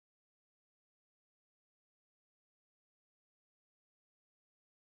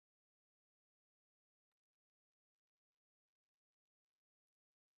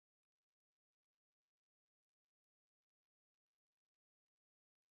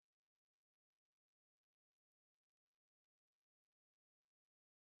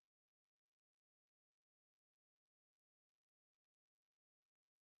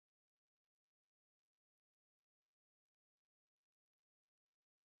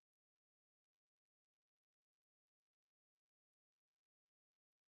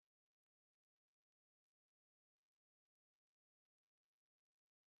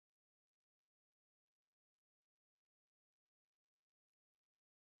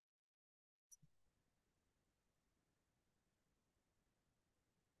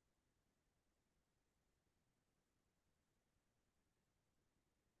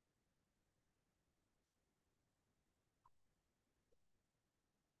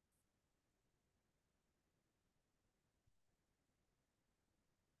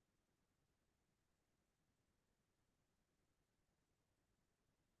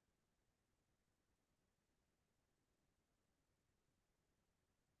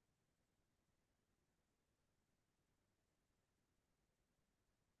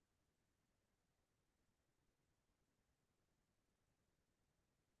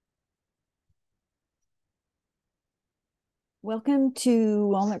Welcome to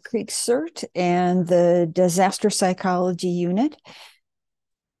Walnut Creek CERT and the Disaster Psychology Unit.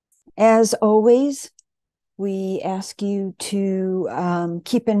 As always, we ask you to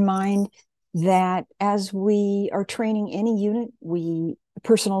keep in mind that as we are training any unit,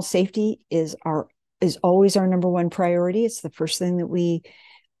 personal safety is always our number one priority. It's the first thing that we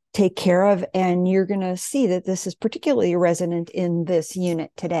take care of, and you're going to see that this is particularly resonant in this unit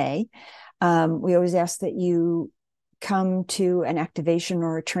today. We always ask that you come to an activation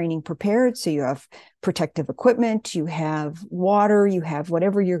or a training prepared. So you have protective equipment, you have water, you have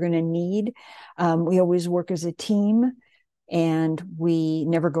whatever you're going to need. We always work as a team, and we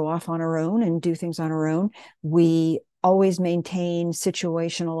never go off on our own and do things on our own. We always maintain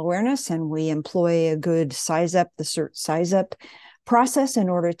situational awareness, and we employ a good size up, the CERT size up process in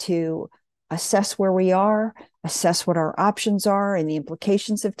order to assess where we are, assess what our options are and the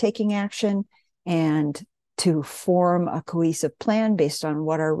implications of taking action, and to form a cohesive plan based on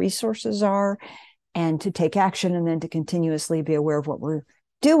what our resources are, and to take action, and then to continuously be aware of what we're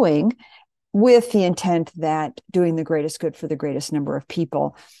doing, with the intent that doing the greatest good for the greatest number of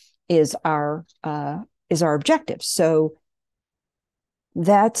people is our objective. So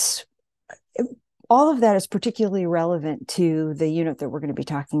that's all of that is particularly relevant to the unit that we're going to be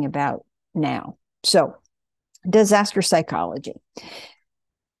talking about now. So, disaster psychology.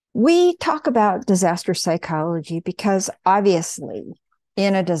 We talk about disaster psychology because obviously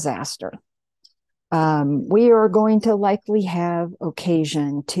in a disaster, we are going to likely have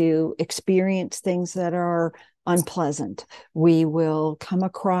occasion to experience things that are unpleasant. We will come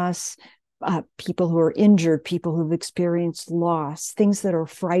across people who are injured, people who've experienced loss, things that are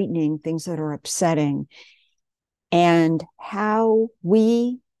frightening, things that are upsetting. And how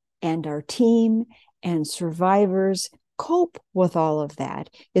we and our team and survivors cope with all of that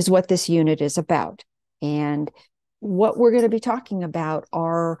is what this unit is about. And what we're going to be talking about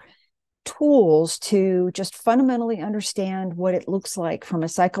are tools to just fundamentally understand what it looks like from a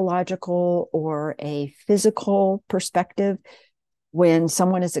psychological or a physical perspective when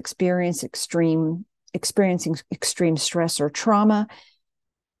someone is experiencing extreme stress or trauma,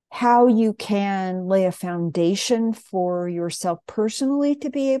 how you can lay a foundation for yourself personally to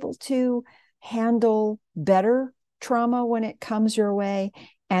be able to handle better trauma when it comes your way,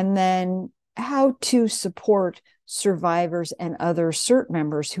 and then how to support survivors and other CERT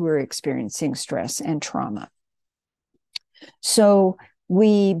members who are experiencing stress and trauma. So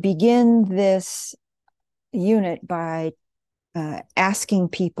we begin this unit by asking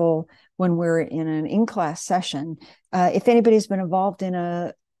people when we're in an in-class session if anybody's been involved in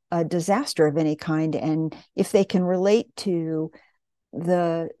a disaster of any kind, and if they can relate to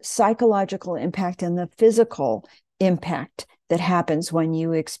the psychological impact and the physical impact that happens when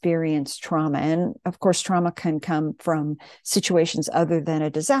you experience trauma. And of course, trauma can come from situations other than a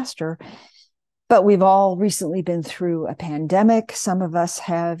disaster, but we've all recently been through a pandemic. Some of us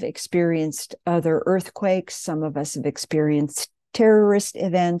have experienced other earthquakes. Some of us have experienced terrorist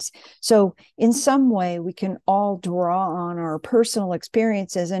events. So in some way, we can all draw on our personal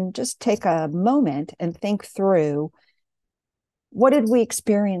experiences and just take a moment and think through, what did we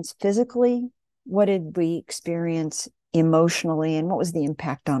experience physically? What did we experience emotionally? And what was the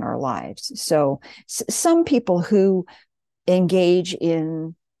impact on our lives? So some people who engage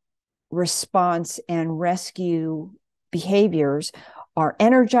in response and rescue behaviors are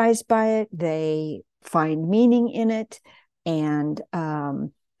energized by it. They find meaning in it, and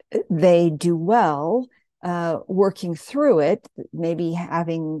they do well working through it, maybe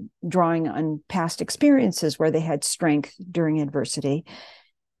drawing on past experiences where they had strength during adversity.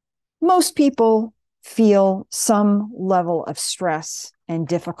 Most people feel some level of stress and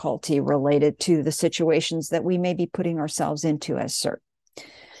difficulty related to the situations that we may be putting ourselves into as CERT.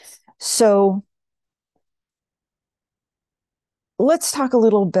 So let's talk a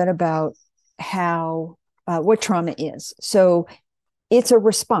little bit about what trauma is. So it's a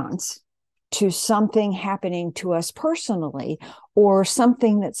response to something happening to us personally, or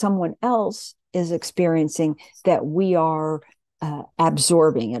something that someone else is experiencing that we are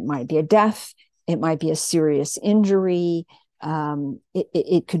absorbing. It might be a death, it might be a serious injury,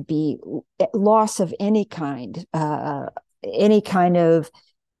 it could be loss of any kind of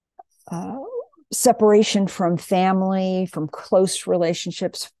separation from family, from close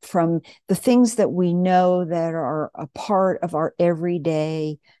relationships, from the things that we know that are a part of our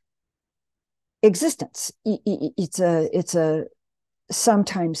everyday existence. It's a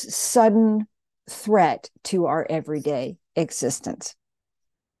sometimes sudden threat to our everyday existence,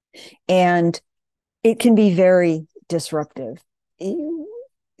 and it can be very disruptive.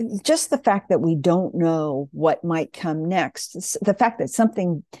 just the fact that we don't know what might come next, the fact that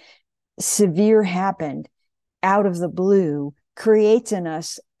something severe happened out of the blue creates in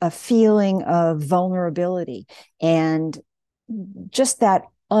us a feeling of vulnerability. And just that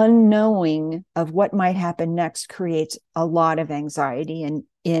unknowing of what might happen next creates a lot of anxiety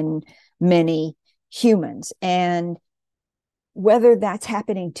in many humans. And whether that's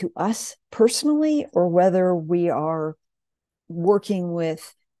happening to us personally or whether we are working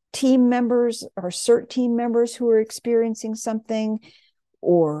with team members or CERT team members who are experiencing something,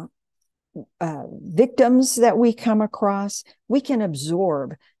 or victims that we come across, we can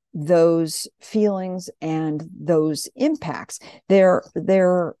absorb those feelings and those impacts.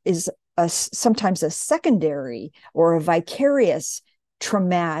 There is sometimes a secondary or a vicarious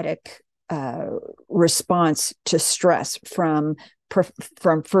traumatic response to stress from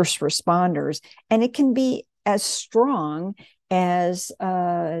first responders, and it can be as strong as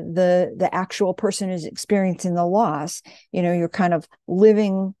the actual person who's experiencing the loss. You know, you're kind of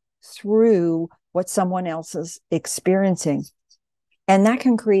living through what someone else is experiencing, and that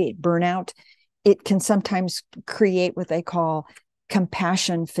can create burnout. It can sometimes create what they call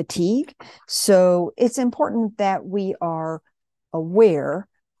compassion fatigue. So it's important that we are aware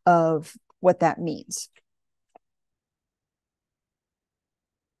of what that means.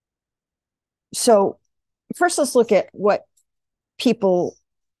 So first, let's look at what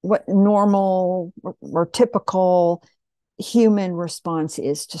normal or typical human response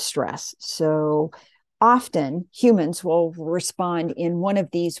is to stress. So often humans will respond in one of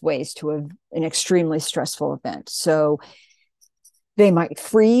these ways to an extremely stressful event. So they might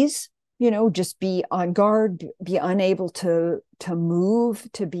freeze, just be on guard, be unable to move,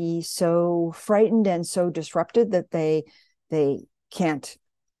 to be so frightened and so disrupted that they can't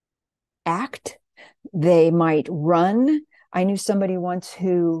act. They might run. I knew somebody once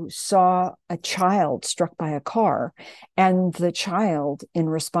who saw a child struck by a car, and the child, in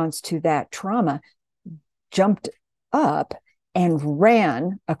response to that trauma, jumped up and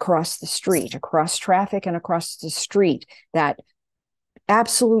ran across the street, across traffic and across the street. That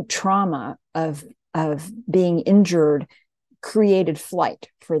absolute trauma of being injured created flight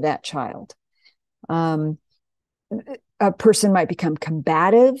for that child. A person might become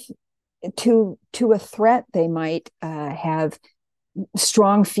combative to a threat. They might have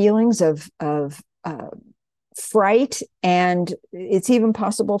strong feelings of fright, and it's even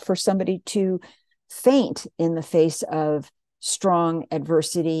possible for somebody to faint in the face of strong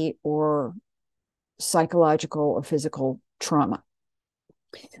adversity or psychological or physical trauma.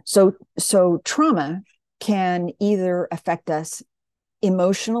 So trauma can either affect us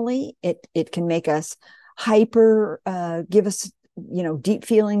emotionally. It can make us hyper, give us deep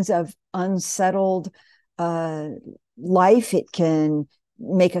feelings of unsettled life. It can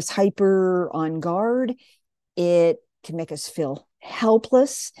make us hyper on guard. It can make us feel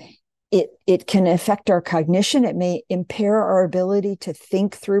helpless. It can affect our cognition. It may impair our ability to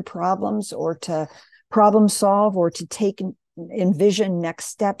think through problems or to problem solve or to envision next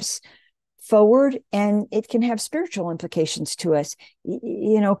steps forward. And it can have spiritual implications to us,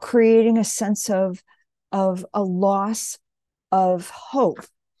 creating a sense of a loss of hope.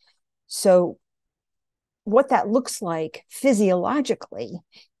 So what that looks like physiologically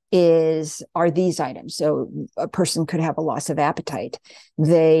are these items. So a person could have a loss of appetite.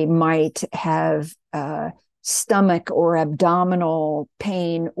 They might have stomach or abdominal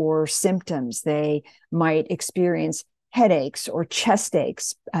pain or symptoms. They might experience headaches or chest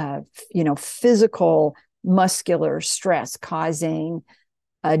aches, physical muscular stress causing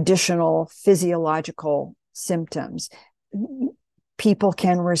additional physiological symptoms. People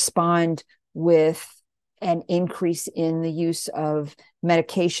can respond with an increase in the use of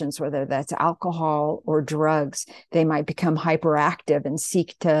medications, whether that's alcohol or drugs. They might become hyperactive and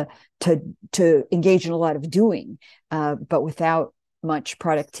seek to engage in a lot of doing, but without much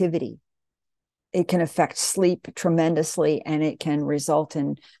productivity. It can affect sleep tremendously, and it can result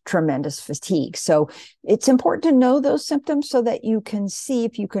in tremendous fatigue. So it's important to know those symptoms so that you can see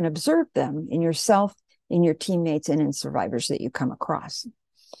if you can observe them in yourself, in your teammates, and in survivors that you come across.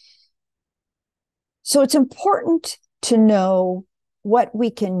 So it's important to know what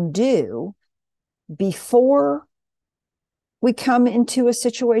we can do before we come into a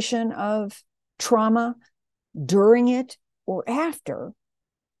situation of trauma, during it, or after,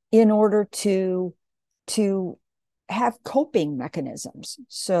 in order to have coping mechanisms.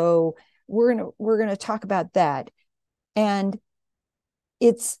 So we're gonna talk about that. And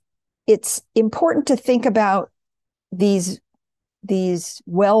it's important to think about these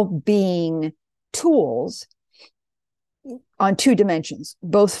well-being tools on two dimensions,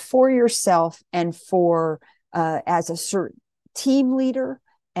 both for yourself and for as a CERT team leader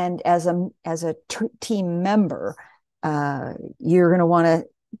and as a team member. You're going to want to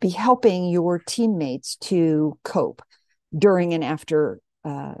be helping your teammates to cope during and after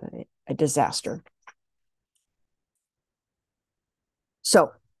a disaster.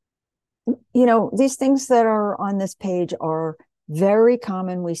 So, these things that are on this page are very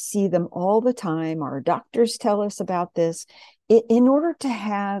common. We see them all the time. Our doctors tell us about this. In order to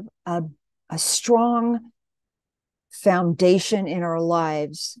have a strong foundation in our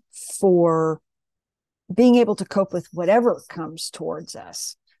lives for being able to cope with whatever comes towards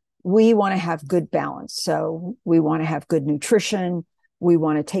us, we want to have good balance. So we want to have good nutrition. We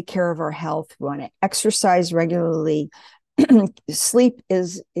want to take care of our health. We want to exercise regularly. Sleep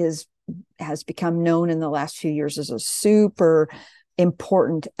has become known in the last few years as a super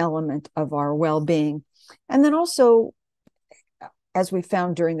important element of our well-being. And then also, as we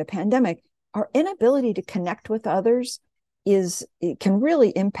found during the pandemic, our inability to connect with others it can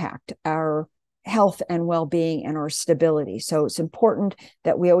really impact our health and well-being and our stability. So it's important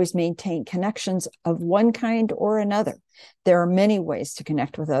that we always maintain connections of one kind or another. There are many ways to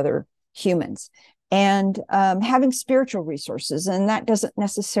connect with other humans. And having spiritual resources, and that doesn't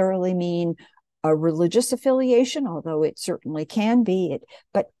necessarily mean a religious affiliation, although it certainly can be.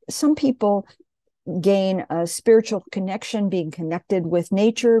 But some people gain a spiritual connection, being connected with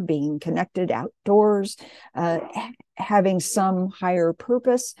nature, being connected outdoors, having some higher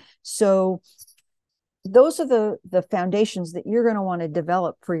purpose. So those are the foundations that you're going to want to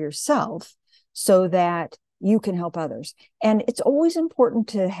develop for yourself so that you can help others. And it's always important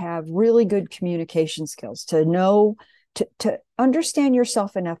to have really good communication skills, to know, to understand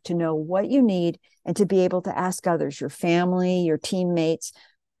yourself enough to know what you need and to be able to ask others, your family, your teammates,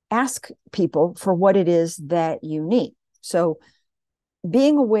 ask people for what it is that you need. So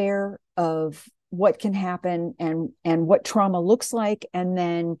being aware of what can happen and what trauma looks like, and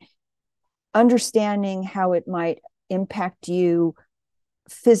then understanding how it might impact you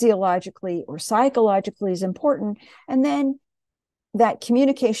physiologically or psychologically is important. And then that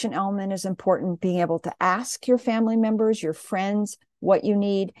communication element is important, being able to ask your family members, your friends, what you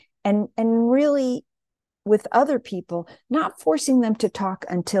need, and really with other people, not forcing them to talk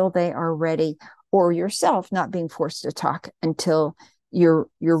until they are ready, or yourself not being forced to talk until you're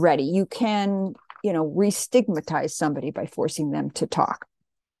ready. You can, re-stigmatize somebody by forcing them to talk.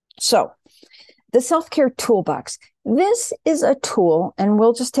 So the self-care toolbox. This is a tool, and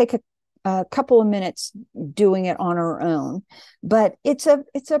we'll just take a couple of minutes doing it on our own, but it's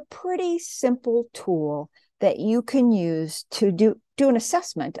a pretty simple tool that you can use to do an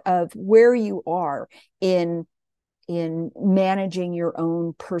assessment of where you are in managing your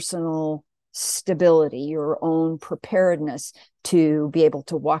own personal stability, your own preparedness to be able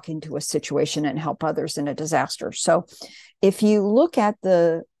to walk into a situation and help others in a disaster. So if you look at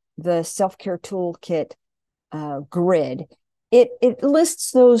the self-care toolkit grid, it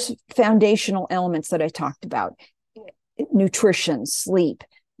lists those foundational elements that I talked about: nutrition, sleep,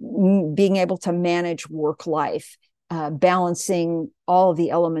 being able to manage work life, balancing all of the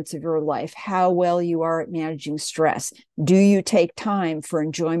elements of your life, how well you are at managing stress. Do you take time for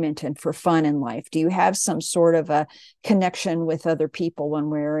enjoyment and for fun in life? Do you have some sort of a connection with other people one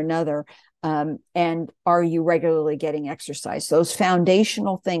way or another? And are you regularly getting exercise? Those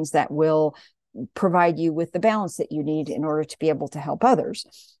foundational things that will provide you with the balance that you need in order to be able to help others.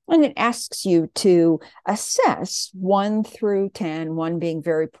 And it asks you to assess 1 through 10, 1 being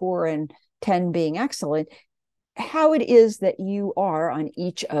very poor and 10 being excellent, how it is that you are on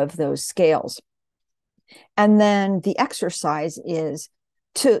each of those scales. And then the exercise is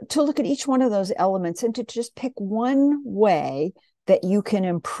to look at each one of those elements and to just pick one way that you can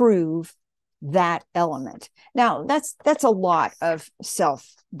improve that element. Now, that's a lot of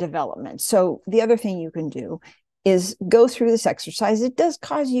self-development. So the other thing you can do is go through this exercise. It does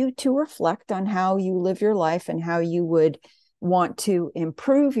cause you to reflect on how you live your life and how you would want to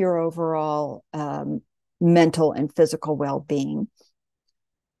improve your overall mental and physical well-being.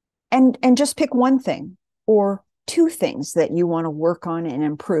 And just pick one thing or 2 things that you want to work on and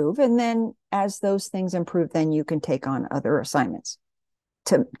improve. And then as those things improve, then you can take on other assignments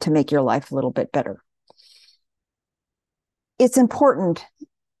to make your life a little bit better. It's important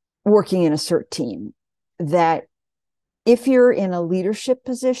working in a CERT team that if you're in a leadership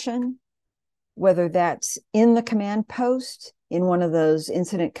position, whether that's in the command post, in one of those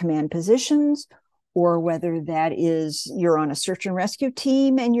incident command positions, or whether that is you're on a search and rescue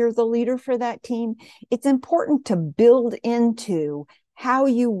team and you're the leader for that team, it's important to build into how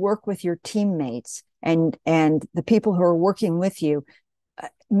you work with your teammates and the people who are working with you,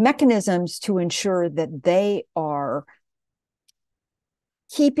 mechanisms to ensure that they are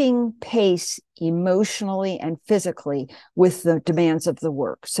keeping pace emotionally and physically with the demands of the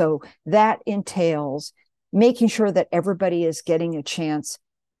work. So that entails making sure that everybody is getting a chance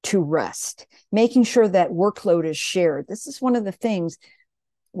to rest, making sure that workload is shared. This is one of the things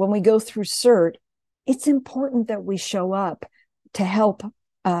when we go through CERT, it's important that we show up to help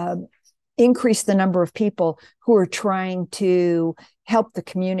increase the number of people who are trying to help the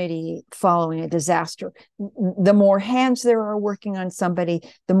community following a disaster. The more hands there are working on somebody,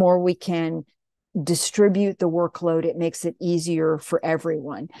 the more we can distribute the workload. It makes it easier for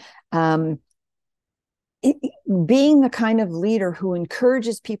everyone. Being the kind of leader who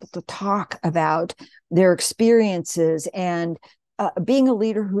encourages people to talk about their experiences and being a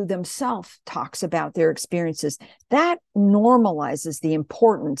leader who themselves talks about their experiences, that normalizes the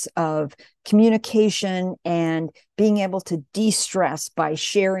importance of communication and being able to de-stress by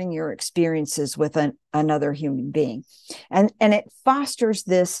sharing your experiences with another human being. And it fosters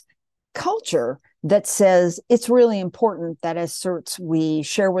this culture that says it's really important that as CERTs we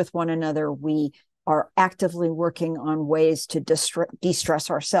share with one another, we are actively working on ways to de-stress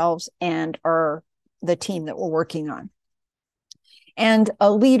ourselves and the team that we're working on. And a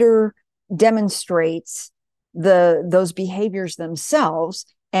leader demonstrates those behaviors themselves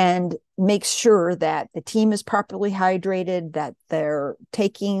and makes sure that the team is properly hydrated, that they're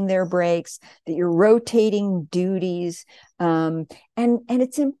taking their breaks, that you're rotating duties. And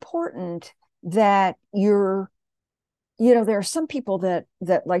it's important that there are some people that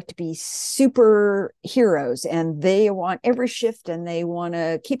like to be superheroes and they want every shift and they want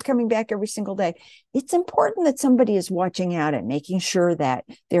to keep coming back every single day. It's important that somebody is watching out and making sure that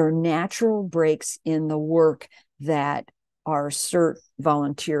there are natural breaks in the work that our CERT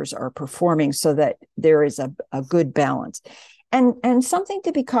volunteers are performing so that there is a good balance. And something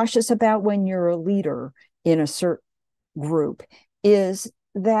to be cautious about when you're a leader in a CERT group is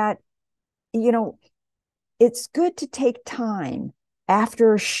that, it's good to take time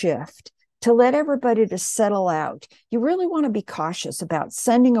after a shift to let everybody to settle out. You really want to be cautious about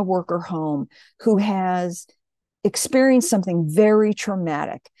sending a worker home who has experienced something very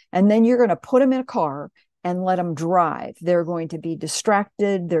traumatic, and then you're going to put them in a car and let them drive. They're going to be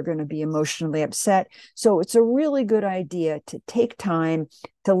distracted. They're going to be emotionally upset. So it's a really good idea to take time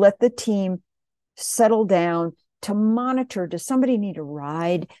to let the team settle down, to monitor. Does somebody need a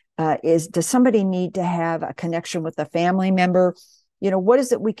ride? Does somebody need to have a connection with a family member? What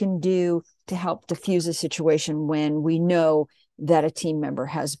is it we can do to help diffuse a situation when we know that a team member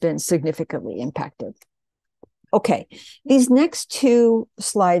has been significantly impacted? Okay, these next two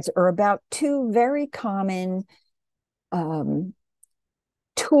slides are about two very common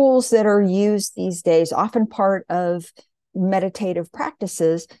tools that are used these days, often part of meditative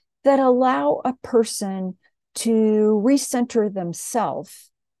practices that allow a person to recenter themselves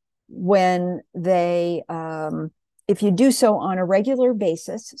when they, if you do so on a regular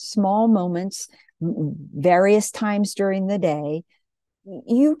basis, small moments, various times during the day,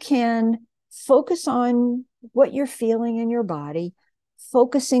 you can focus on what you're feeling in your body,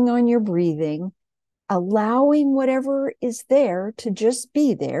 focusing on your breathing, allowing whatever is there to just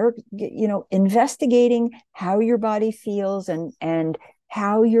be there, investigating how your body feels and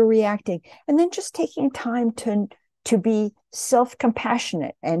how you're reacting, and then just taking time to be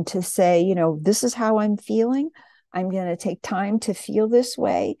self-compassionate and to say, this is how I'm feeling. I'm going to take time to feel this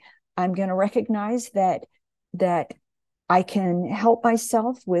way. I'm going to recognize that I can help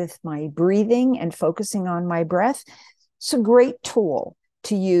myself with my breathing and focusing on my breath. It's a great tool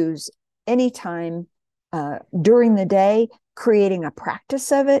to use anytime during the day. Creating a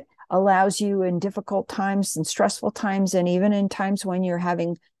practice of it allows you in difficult times and stressful times, and even in times when you're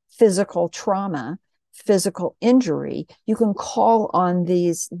having physical trauma, physical injury, you can call on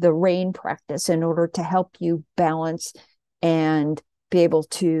the RAIN practice in order to help you balance and be able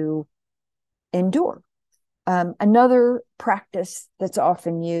to endure. Another practice that's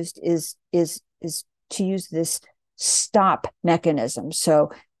often used is to use this stop mechanism.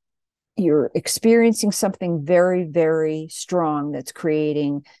 So you're experiencing something very, very strong that's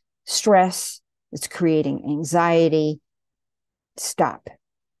creating stress, it's creating anxiety. Stop.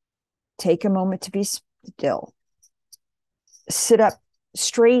 Take a moment to be still. Sit up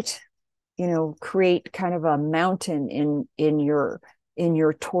straight, create kind of a mountain in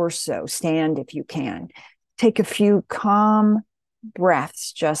your torso. Stand if you can. Take a few calm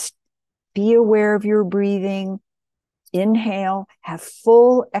breaths. Just be aware of your breathing. Inhale, have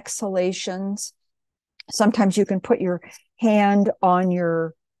full exhalations. Sometimes you can put your hand on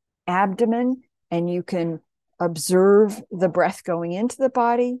your abdomen and you can observe the breath going into the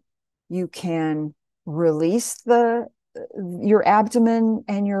body. You can release your abdomen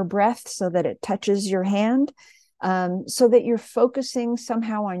and your breath so that it touches your hand, so that you're focusing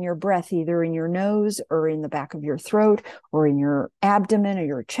somehow on your breath, either in your nose or in the back of your throat or in your abdomen or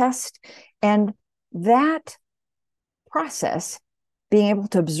your chest. And that process, being able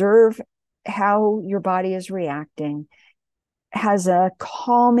to observe how your body is reacting, has a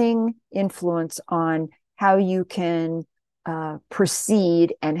calming influence on how you can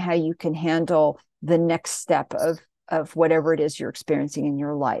proceed and how you can handle the next step of whatever it is you're experiencing in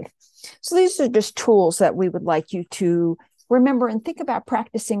your life. So these are just tools that we would like you to remember and think about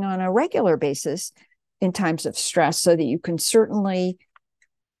practicing on a regular basis in times of stress, so that you can certainly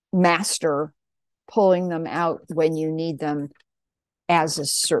master pulling them out when you need them as a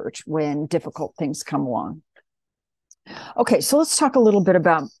CERT, when difficult things come along. Okay, so let's talk a little bit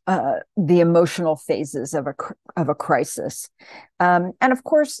about the emotional phases of a crisis. And of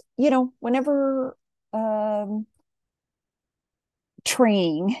course, whenever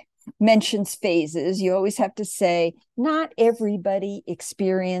training mentions phases, you always have to say, not everybody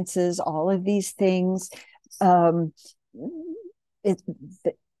experiences all of these things.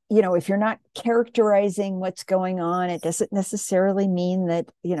 If you're not characterizing what's going on, it doesn't necessarily mean that,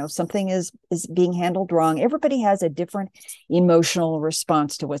 something is being handled wrong. Everybody has a different emotional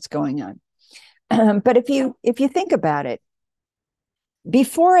response to what's going on. But if you think about it,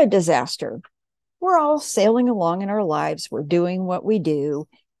 before a disaster, we're all sailing along in our lives. We're doing what we do,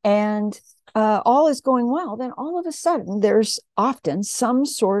 and all is going well. Then all of a sudden, there's often some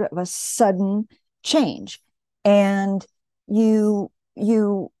sort of a sudden change, and your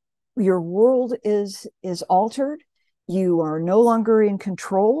world is altered. You are no longer in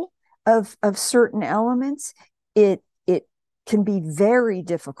control of certain elements. It can be very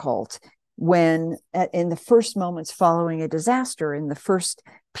difficult when in the first moments following a disaster, in the first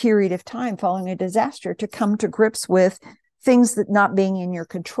period of time following a disaster, to come to grips with things that not being in your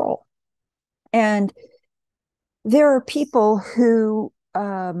control. And there are people who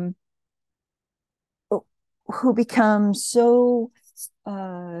become so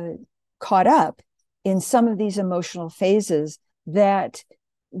caught up in some of these emotional phases that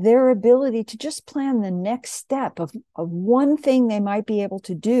their ability to just plan the next step of one thing they might be able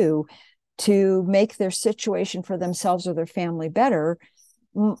to do to make their situation for themselves or their family better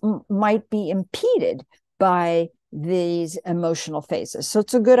might be impeded by these emotional phases. So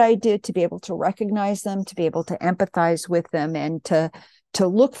it's a good idea to be able to recognize them, to be able to empathize with them, and to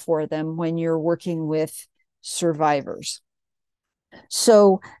look for them when you're working with survivors.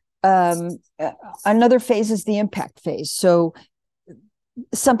 So another phase is the impact phase. So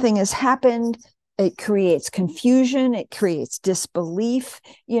something has happened. It creates confusion. It creates disbelief.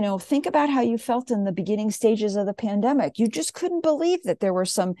 Think about how you felt in the beginning stages of the pandemic. You just couldn't believe that there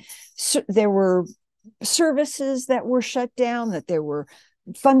were services that were shut down, that there were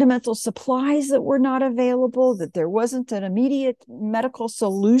fundamental supplies that were not available, that there wasn't an immediate medical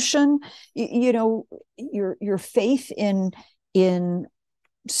solution. Your faith in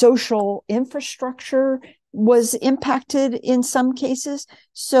social infrastructure was impacted in some cases.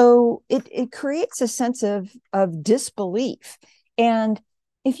 So it creates a sense of disbelief. And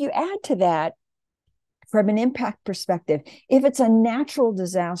if you add to that, from an impact perspective, if it's a natural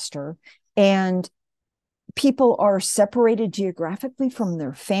disaster and people are separated geographically from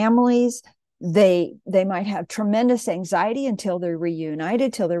their families, they might have tremendous anxiety until they're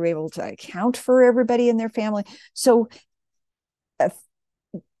reunited, till they're able to account for everybody in their family. So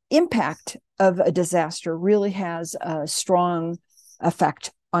impact of a disaster really has a strong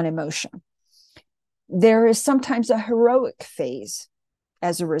effect on emotion. There is sometimes a heroic phase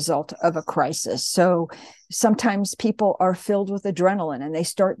as a result of a crisis. So sometimes people are filled with adrenaline and they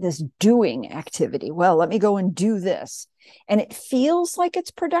start this doing activity. Well, let me go and do this. And it feels like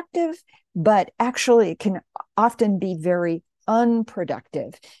it's productive, but actually it can often be very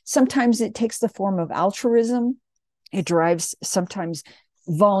unproductive. Sometimes it takes the form of altruism. It drives sometimes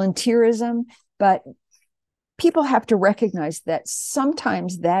volunteerism, but people have to recognize that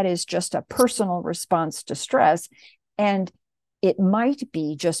sometimes that is just a personal response to stress, and it might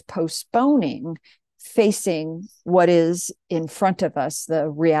be just postponing facing what is in front of us, the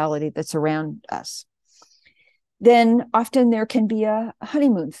reality that's around us. Then often there can be a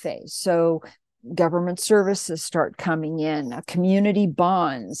honeymoon phase. So government services start coming in, community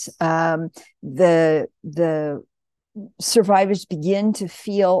bonds, the survivors begin to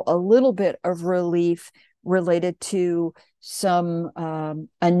feel a little bit of relief related to some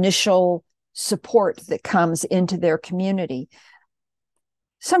initial support that comes into their community.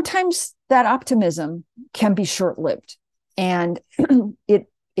 sometimes that optimism can be short-lived, and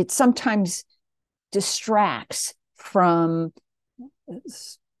it sometimes distracts from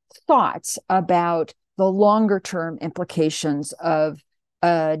thoughts about the longer term implications of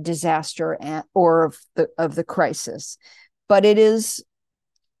a disaster or of the crisis. But it's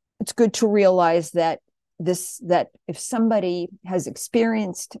good to realize that if somebody has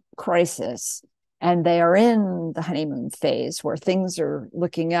experienced crisis and they are in the honeymoon phase where things are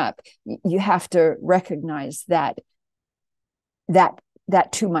looking up, you have to recognize that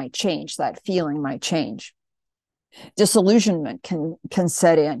too might change, that feeling might change. Disillusionment can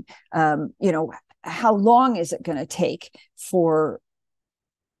set in. How long is it going to take for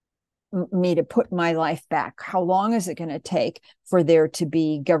me to put my life back? How long is it going to take for there to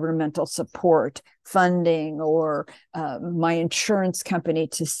be governmental support, funding, or my insurance company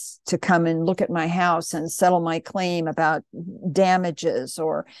to come and look at my house and settle my claim about damages?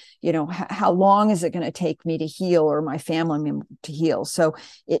 Or, how long is it going to take me to heal, or my family member to heal? So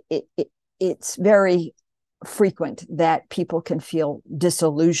it's very frequent that people can feel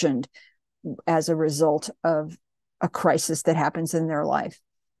disillusioned as a result of a crisis that happens in their life.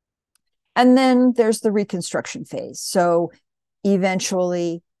 And then there's the reconstruction phase. So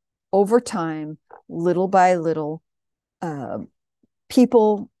eventually, over time, little by little,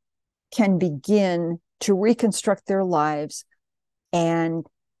 people can begin to reconstruct their lives, and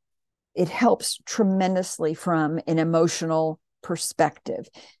it helps tremendously from an emotional perspective.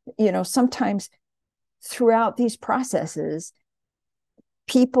 Sometimes throughout these processes,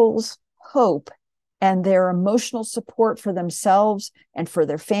 people's hope and their emotional support for themselves and for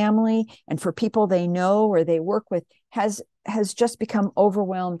their family and for people they know or they work with has just become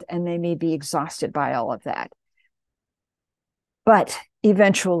overwhelmed, and they may be exhausted by all of that. But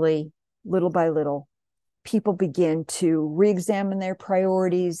eventually, little by little, people begin to re-examine their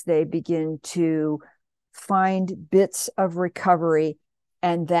priorities. They begin to find bits of recovery,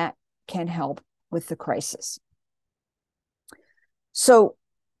 and that can help with the crisis. So,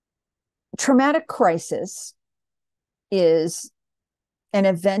 traumatic crisis is an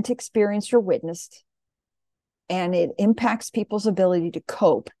event experienced or witnessed, and it impacts people's ability to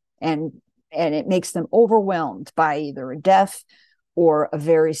cope, and it makes them overwhelmed by either a death or a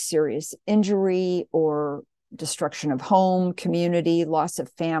very serious injury or destruction of home, community, loss of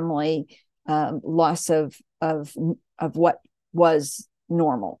family, loss of what was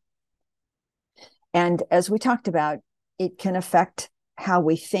normal. And as we talked about, it can affect how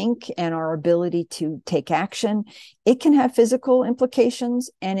we think and our ability to take action. It can have physical implications,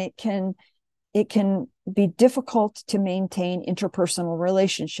 and it can be difficult to maintain interpersonal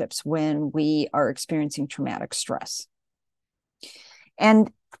relationships when we are experiencing traumatic stress.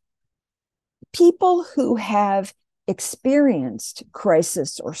 And people who have experienced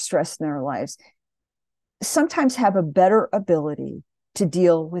crisis or stress in their lives sometimes have a better ability to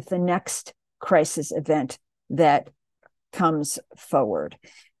deal with the next crisis event that comes forward.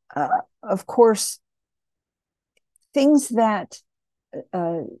 Of course, things that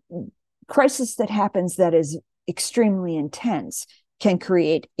crisis that happens that is extremely intense can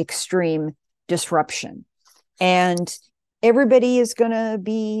create extreme disruption, and everybody is going to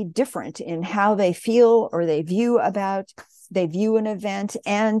be different in how they feel or they view an event.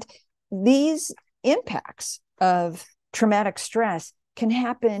 And these impacts of traumatic stress can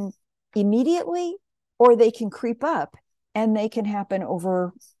happen immediately, or they can creep up, and they can happen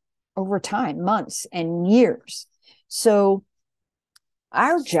over time, months and years. So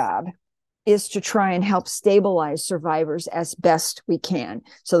our job is to try and help stabilize survivors as best we can.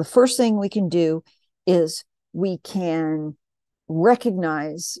 So the first thing we can do is we can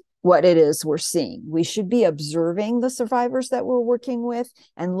recognize what it is we're seeing. We should be observing the survivors that we're working with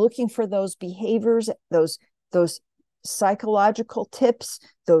and looking for those behaviors, those psychological tips,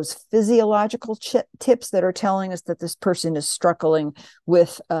 those physiological tips that are telling us that this person is struggling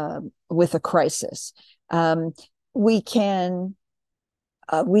with a crisis. We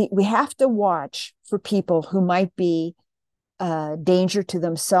have to watch for people who might be danger to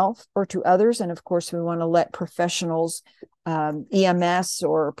themselves or to others. And of course, we want to let professionals, EMS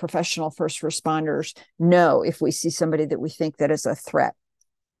or professional first responders, know if we see somebody that we think that is a threat.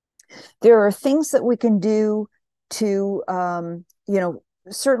 There are things that we can do to,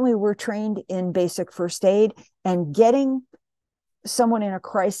 certainly we're trained in basic first aid, and getting someone in a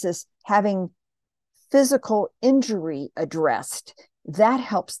crisis having physical injury addressed, that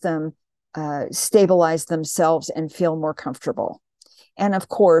helps them stabilize themselves and feel more comfortable. And of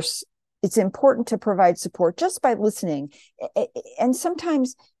course, it's important to provide support just by listening. And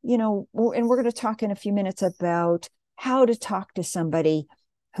sometimes, and we're going to talk in a few minutes about how to talk to somebody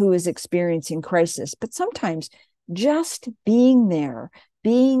who is experiencing crisis. But sometimes just being there,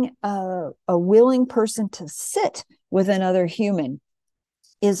 being a willing person to sit with another human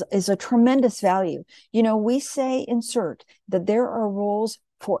is a tremendous value. We say in CERT that there are roles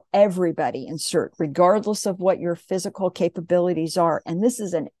for everybody in CERT, regardless of what your physical capabilities are. And this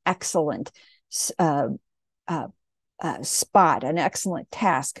is an excellent spot, an excellent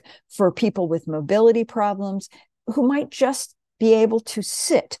task for people with mobility problems who might just be able to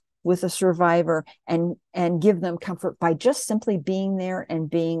sit with a survivor and give them comfort by just simply being there and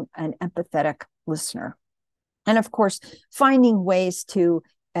being an empathetic listener. And of course, finding ways to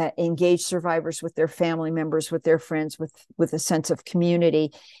engage survivors with their family members, with their friends, with a sense of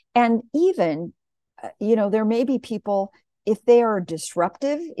community. And even, there may be people, if they are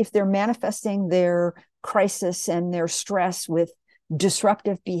disruptive, if they're manifesting their crisis and their stress with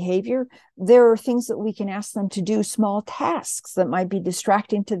disruptive behavior, there are things that we can ask them to do, small tasks that might be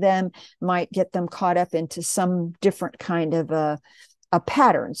distracting to them, might get them caught up into some different kind of a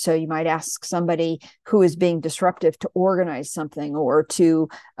pattern. So you might ask somebody who is being disruptive to organize something, or to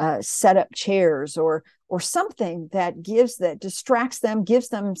set up chairs, or something that distracts them, gives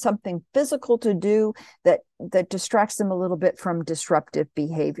them something physical to do that distracts them a little bit from disruptive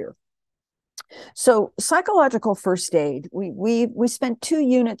behavior. So psychological first aid, we spent 2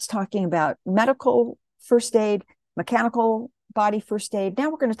 units talking about medical first aid, mechanical body first aid. Now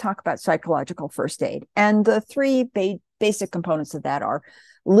we're going to talk about psychological first aid. And the 3 basic components of that are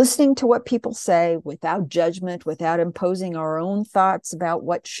listening to what people say without judgment, without imposing our own thoughts about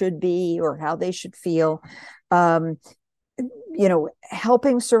what should be or how they should feel. Helping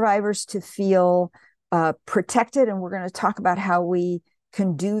survivors to feel protected. And we're going to talk about how we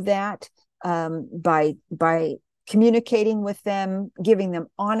can do that by communicating with them, giving them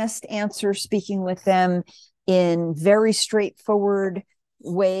honest answers, speaking with them in very straightforward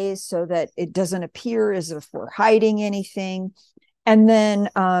ways so that it doesn't appear as if we're hiding anything. And then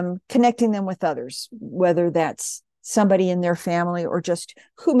connecting them with others, whether that's somebody in their family or just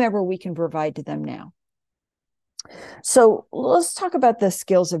whomever we can provide to them now. So let's talk about the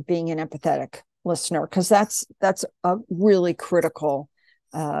skills of being an empathetic listener, because that's a really critical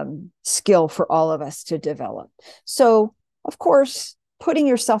skill for all of us to develop. So, of course, putting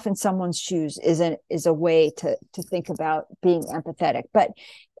yourself in someone's shoes is a way to think about being empathetic. But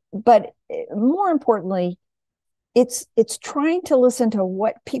more importantly, it's trying to listen to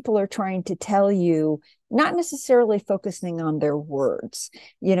what people are trying to tell you, not necessarily focusing on their words.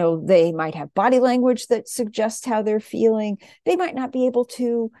 They might have body language that suggests how they're feeling. They might not be able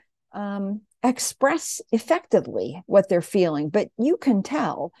to express effectively what they're feeling, but you can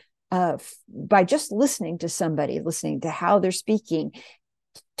tell by just listening to somebody, listening to how they're speaking,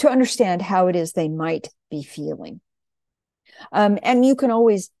 to understand how it is they might be feeling. And you can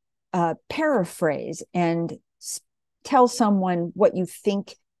always paraphrase and tell someone what you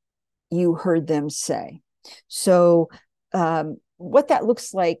think you heard them say. So what that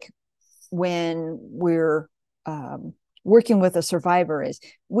looks like when we're working with a survivor is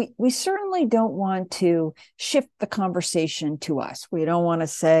we certainly don't want to shift the conversation to us. We don't want to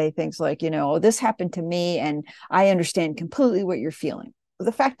say things like, oh, this happened to me and I understand completely what you're feeling. But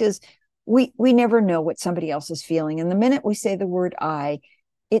the fact is, we never know what somebody else is feeling. And the minute we say the word I,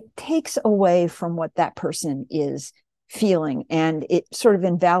 it takes away from what that person is feeling, and it sort of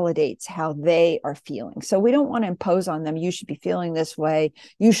invalidates how they are feeling. So we don't want to impose on them, you should be feeling this way,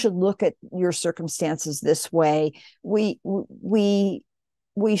 you should look at your circumstances this way. We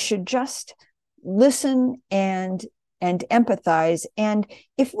should just listen and empathize. And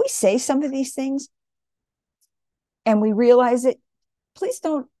if we say some of these things and we realize it, please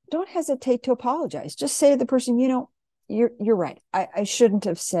don't hesitate to apologize. Just say to the person, you're right. I shouldn't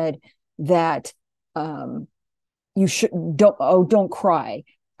have said that. Don't cry.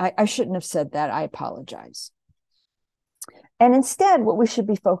 I shouldn't have said that. I apologize. And instead, what we should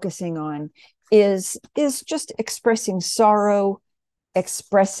be focusing on is just expressing sorrow,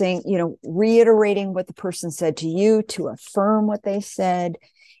 reiterating what the person said to you, to affirm what they said,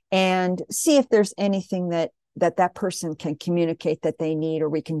 and see if there's anything that person can communicate that they need or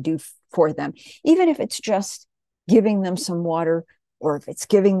we can do for them. Even if it's just giving them some water, or if it's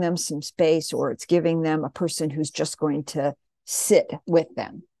giving them some space, or it's giving them a person who's just going to sit with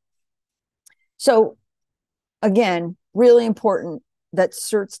them. So again, really important that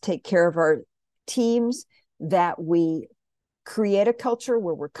CERTs take care of our teams, that we create a culture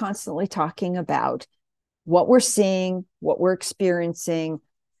where we're constantly talking about what we're seeing, what we're experiencing,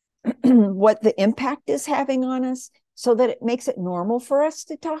 what the impact is having on us, so that it makes it normal for us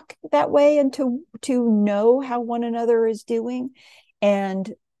to talk that way and to know how one another is doing.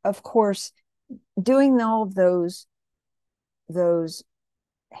 And of course, doing all of those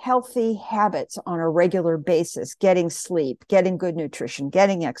healthy habits on a regular basis, getting sleep, getting good nutrition,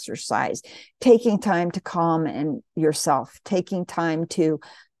 getting exercise, taking time to calm and yourself, taking time to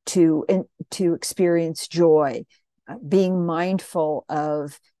experience joy, being mindful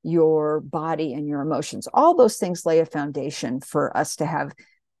of your body and your emotions. All those things lay a foundation for us to have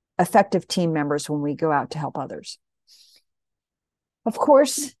effective team members when we go out to help others. Of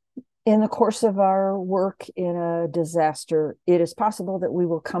course, in the course of our work in a disaster, it is possible that we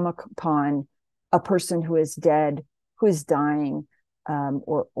will come upon a person who is dead, who is dying,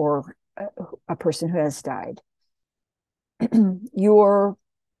 or a person who has died.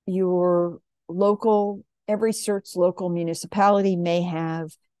 your local, every CERT's local municipality may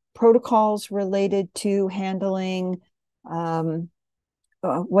have protocols related to handling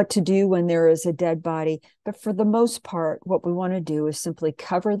what to do when there is a dead body. But for the most part, what we want to do is simply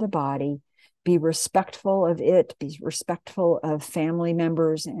cover the body, be respectful of it, be respectful of family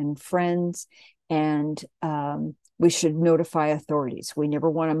members and friends, and we should notify authorities. We never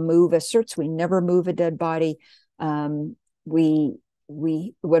want to move a CERTs. We never move a dead body. We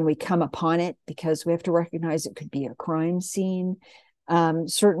when we come upon it, because we have to recognize it could be a crime scene.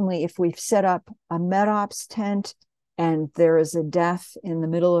 Certainly, if we've set up a MedOps tent and there is a death in the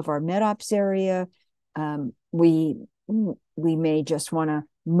middle of our MedOps area, we may just want to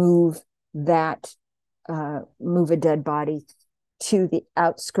move a dead body to the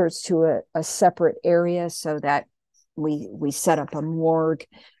outskirts, to a separate area, so that we set up a morgue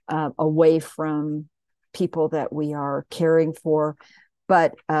away from people that we are caring for.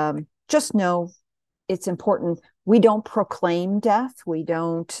 But just know it's important. We don't proclaim death. We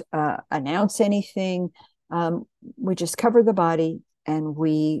don't announce anything. We just cover the body and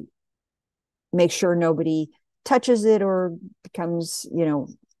we make sure nobody touches it or becomes,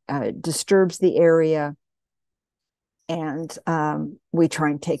 disturbs the area. And we try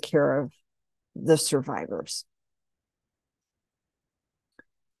and take care of the survivors.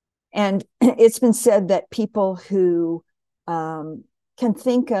 And it's been said that people who can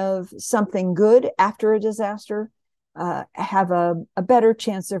think of something good after a disaster have a better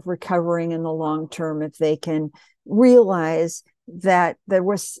chance of recovering in the long term if they can realize that there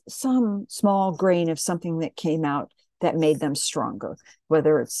was some small grain of something that came out that made them stronger.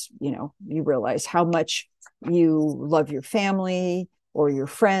 Whether it's, you realize how much you love your family or your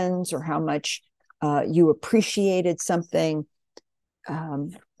friends, or how much you appreciated something,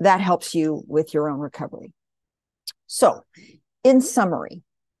 that helps you with your own recovery. So, in summary,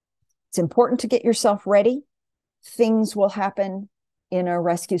 it's important to get yourself ready. Things will happen in a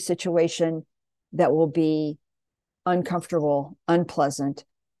rescue situation that will be uncomfortable, unpleasant,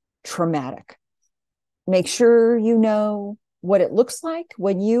 traumatic. Make sure you know what it looks like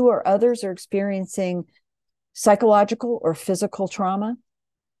when you or others are experiencing psychological or physical trauma.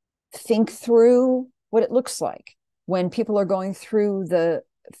 Think through what it looks like when people are going through the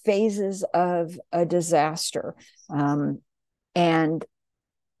phases of a disaster, and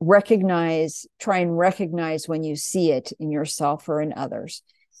try and recognize when you see it in yourself or in others.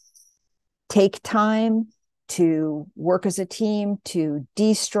 Take time to work as a team, to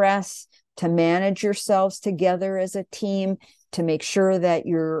de-stress, to manage yourselves together as a team, to make sure that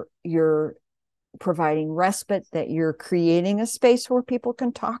you're providing respite, that you're creating a space where people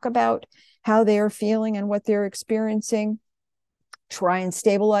can talk about how they are feeling and what they're experiencing. Try and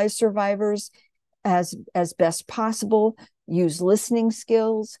stabilize survivors as best possible. Use listening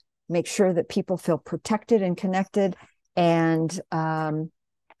skills. Make sure that people feel protected and connected. And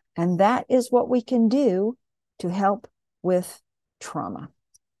that is what we can do to help with trauma.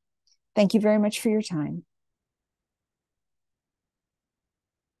 Thank you very much for your time.